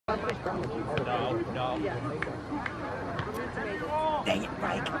Dang it,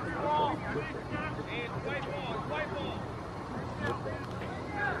 Mike.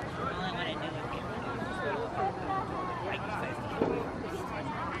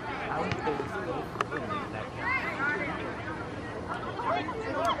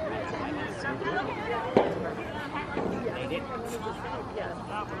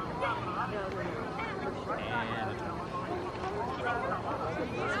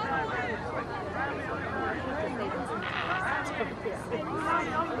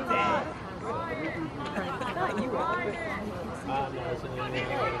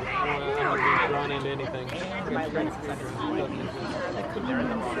 Run into anything.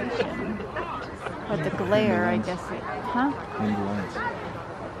 But the glare, I guess it, huh?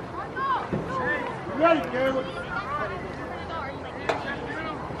 Ready, Caleb.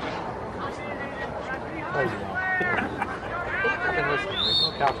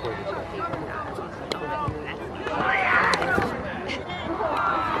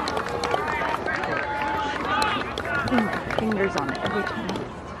 Fingers on it every time.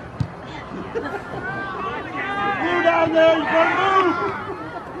 You down there, you better move!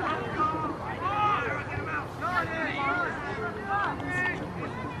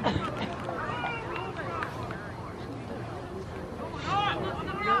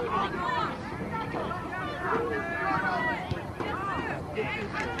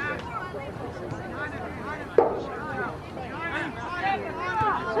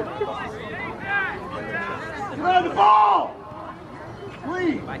 Grab the ball!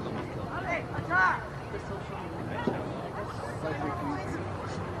 Please!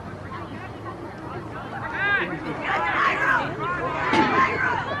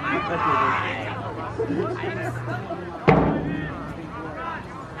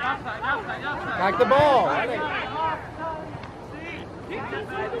 Back the ball.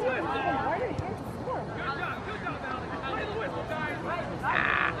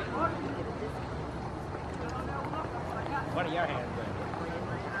 What are your hands doing?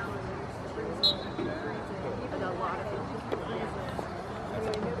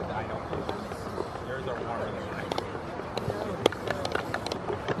 I know. Yours are warmer than mine.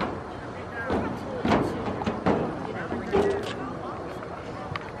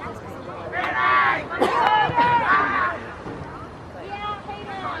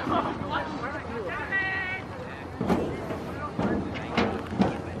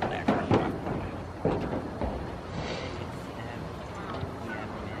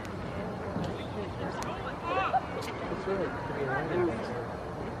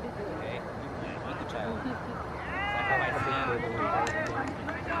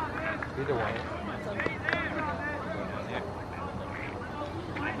 Either way.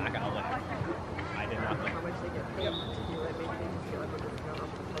 I'm not gonna look. I did not look.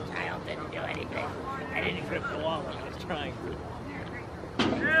 Child didn't do anything. I didn't grip the wall when I was trying.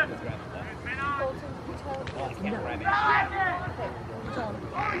 Oh, I can't grab it.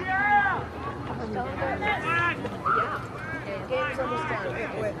 Game's almost done.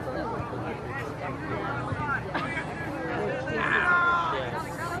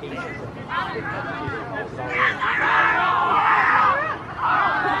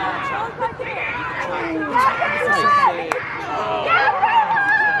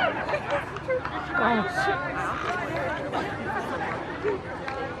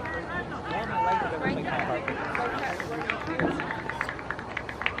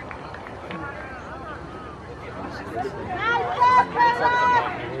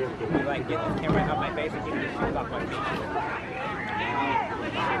 Like get this camera out my face and get these shoes off my feet.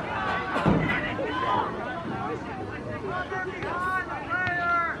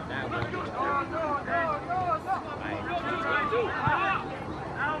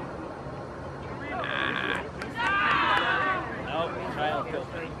 Nope, child killed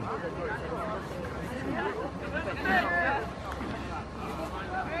me.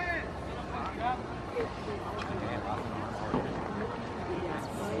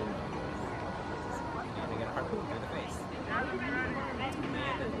 They get a harpoon in the face.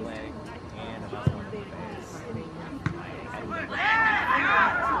 And in the leg. And another one in the face.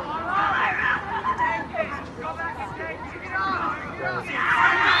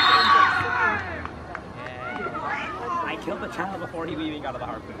 I killed the child before he even got to the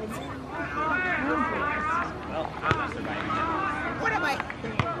harpoon. Well, I'm not surviving. What am I?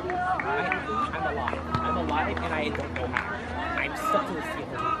 I'm alive. I'm alive and I don't know how. I'm stuck to the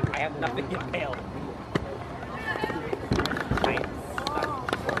ceiling. I have nothing impaled. I am stuck.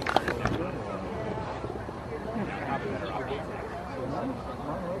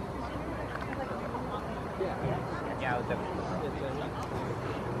 Yeah, I was definitely.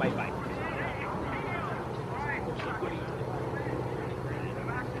 Bye-bye.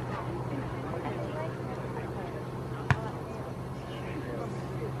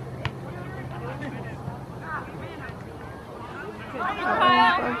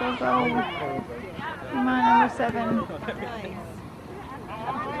 Go, go, go. Come on, number 7.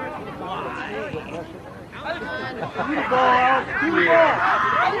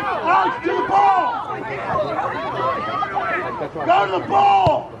 Alex, to the ball! Go to the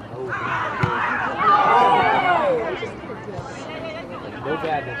ball! No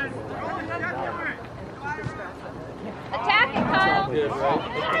badness. Attack it, Kyle. Good, right?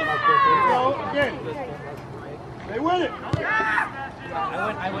 Go again. They win it.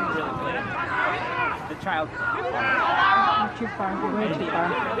 I wouldn't really play it. The child. Not too far. Way too far.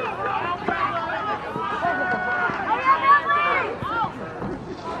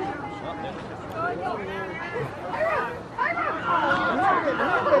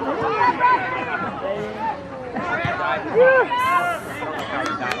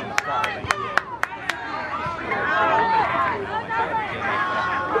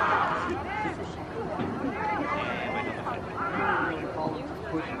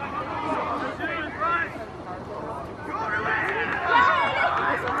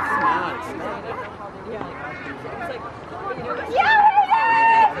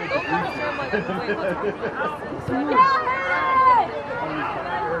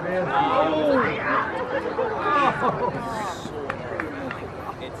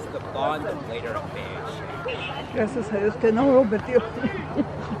 It's the bond of later age. Gracias a Dios que no lo metió.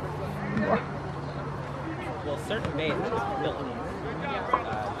 Well, certain bays are just built.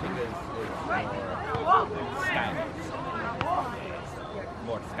 Chinga's is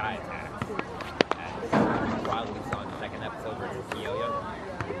more sky attacks. As probably we saw in the second episode versus Yo-Yo.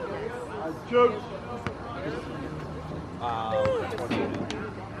 Joke.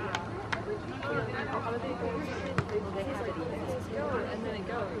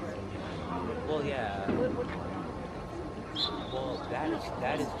 Well, yeah. Well, that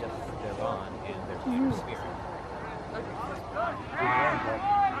is just their bond and their future spirit.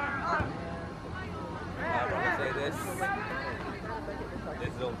 I want to say this.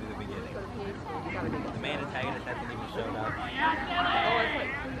 This will be the beginning. The main antagonist hasn't even shown up.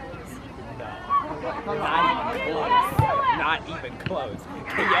 No. Not even close.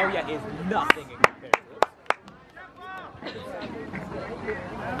 Kyoya is nothing in comparison.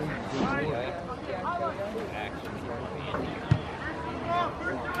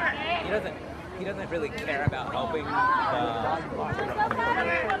 He doesn't really care about helping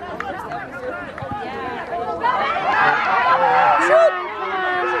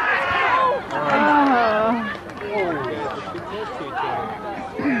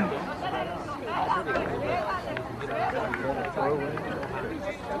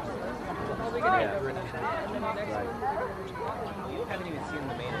You haven't even seen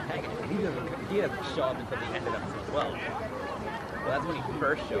the main antagonist. He doesn't show up until the end of episode 12. Well, that's when he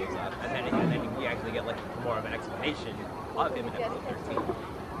first shows up, and then we actually get like more of an explanation of him in episode 13.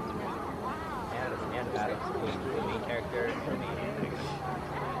 And Adams, the main character, the main antagonist.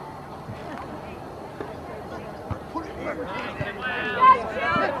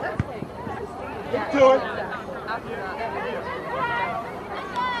 Do it.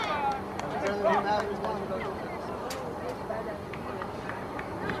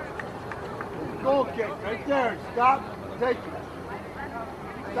 Goal kick right there. Stop. Take it.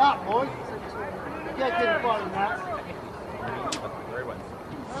 Stop, boys. You can't get in front of that. Third one.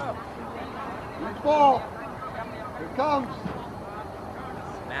 Ball. Here it comes.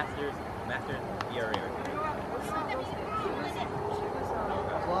 Masters, Fury.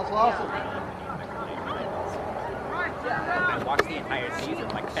 Lost. I watched the entire season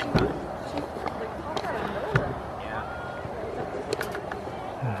like 10 times. Yeah.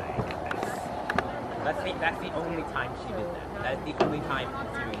 That's the only time she did that. That's the only time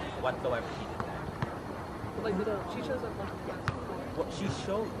whatsoever she did that. Like, she shows up multiple times. Well,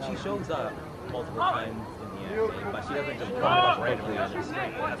 she shows up multiple times in the anime, but she doesn't just pop up randomly on the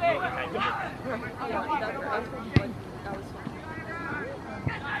screen. That's the only time she did that. Yeah, that's like, I was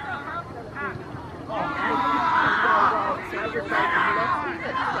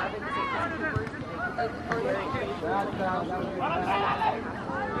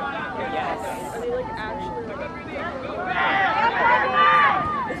Yes. Are they like actually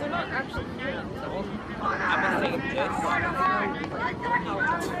is there not actually I'm gonna say this.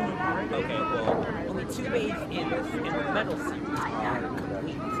 Okay, well, only 2 bays in the metal series are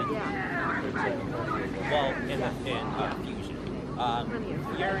complete sentences. Well, in Fusion.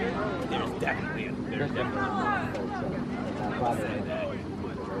 Fury, there's definitely. I'll say that.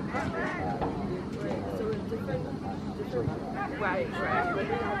 so it's different right.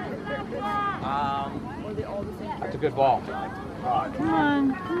 Or they all the same That's a good ball. Come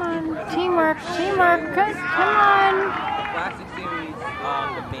on. Teamwork. Come on. The classic series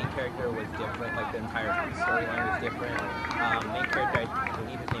the main character was different, like the entire storyline was different. Main character, I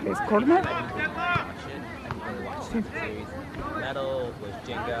believe his name was Cormac? I didn't really watch it. I didn't really watch the series. Metal was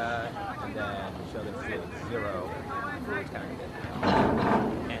Jenga, and then the show that was Zero.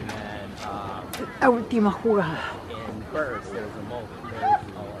 And then La última jugada. in Burst, there was a moment.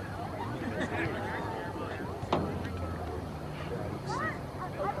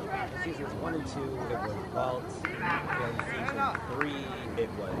 Seasons 1 and 2, it was Walt. Then season 3, it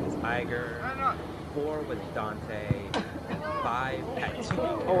was Tiger. 4 was Dante. 5 had 2.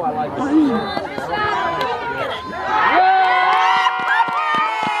 Oh, I like this.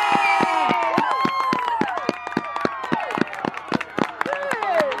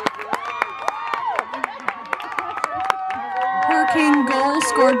 Hurricane goal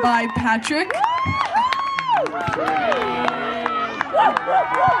scored by Patrick.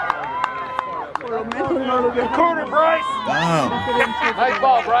 Good corner, Bryce. Nice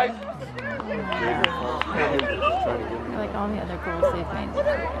ball, Bryce. Like all the other goals they've made.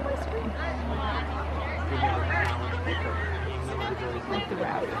 Like the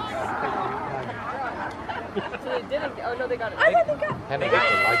route. So they didn't. Oh no, they got it. Henry gets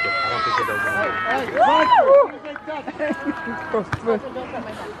to like it. I don't think it does.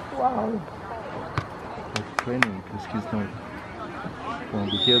 Wow. Like training because he's not going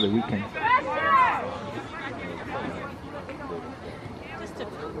to be here the weekend.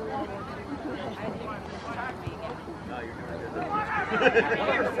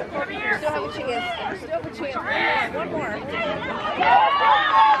 Still have a chance. Still have a chance. One more.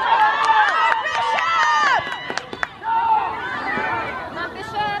 Not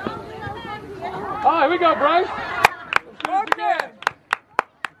Bishop. Oh, here we go, Bryce. Again.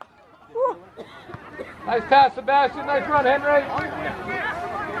 Nice pass, Sebastian. Nice run, Henry.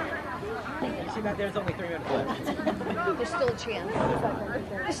 You see that? There's only 3 minutes left. There's still a chance.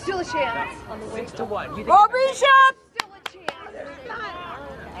 There's still a chance. 6 to 1. You think Go Bishop! Still a chance. Come on.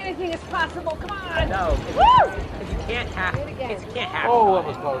 Anything is possible. Come on. No, Woo! because you can't have. Because you can't have. Oh, that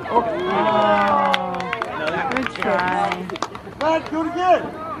was close. No, that Good was try. Back, do it again.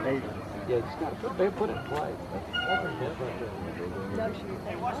 Yeah, just got they put it in play.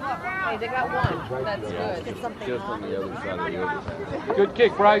 Hey, they got one. That's good. Get something Just on. on the other side of the overpass. Good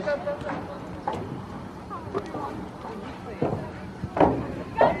kick, Bryce.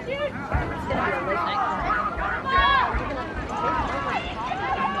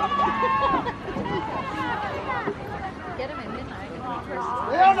 Get him in midnight.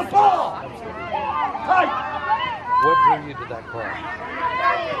 Stay on the ball. Tight. What drew you to that cross?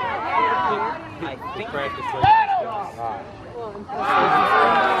 I think Practice. All right.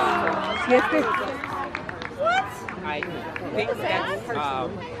 Siete. I think that's all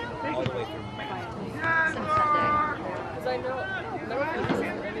the way through Mexico. Because I know. Never mind.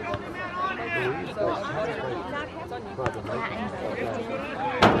 So I'm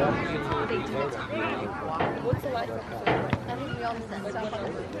what's the last episode? I think we all sent stuff.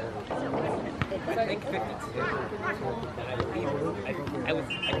 I think 52. I was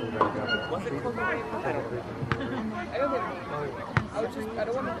it close to I don't know. I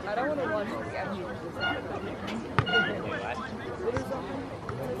don't know. I don't want to watch the actual.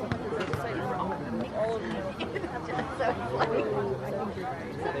 All of them.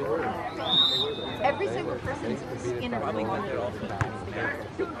 Every single person's skin of Probably the because they're all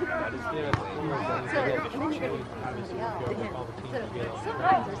So, and then you're going to So,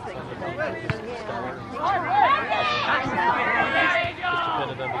 sometimes there's things that don't work.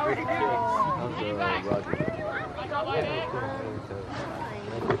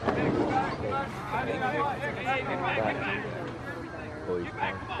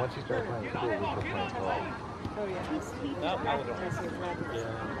 Once you start playing school, we can play ball. No, I was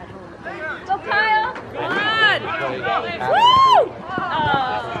Go, Kyle! Come on!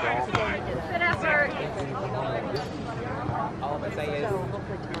 Good effort. all I'm gonna say is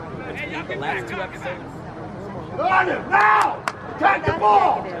between the last 2 episodes, On it now. Attack the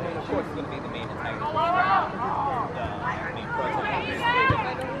ball. of course it's gonna be the main antagonist. The main protagonist.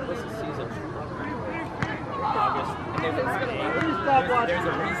 This is season August. And there's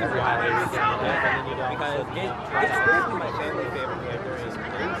a reason why there's because it's really my family favorite character is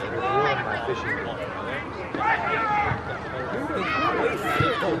Ruined my fishing. the voice is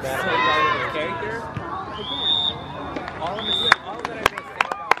so well in the character. All I'm gonna say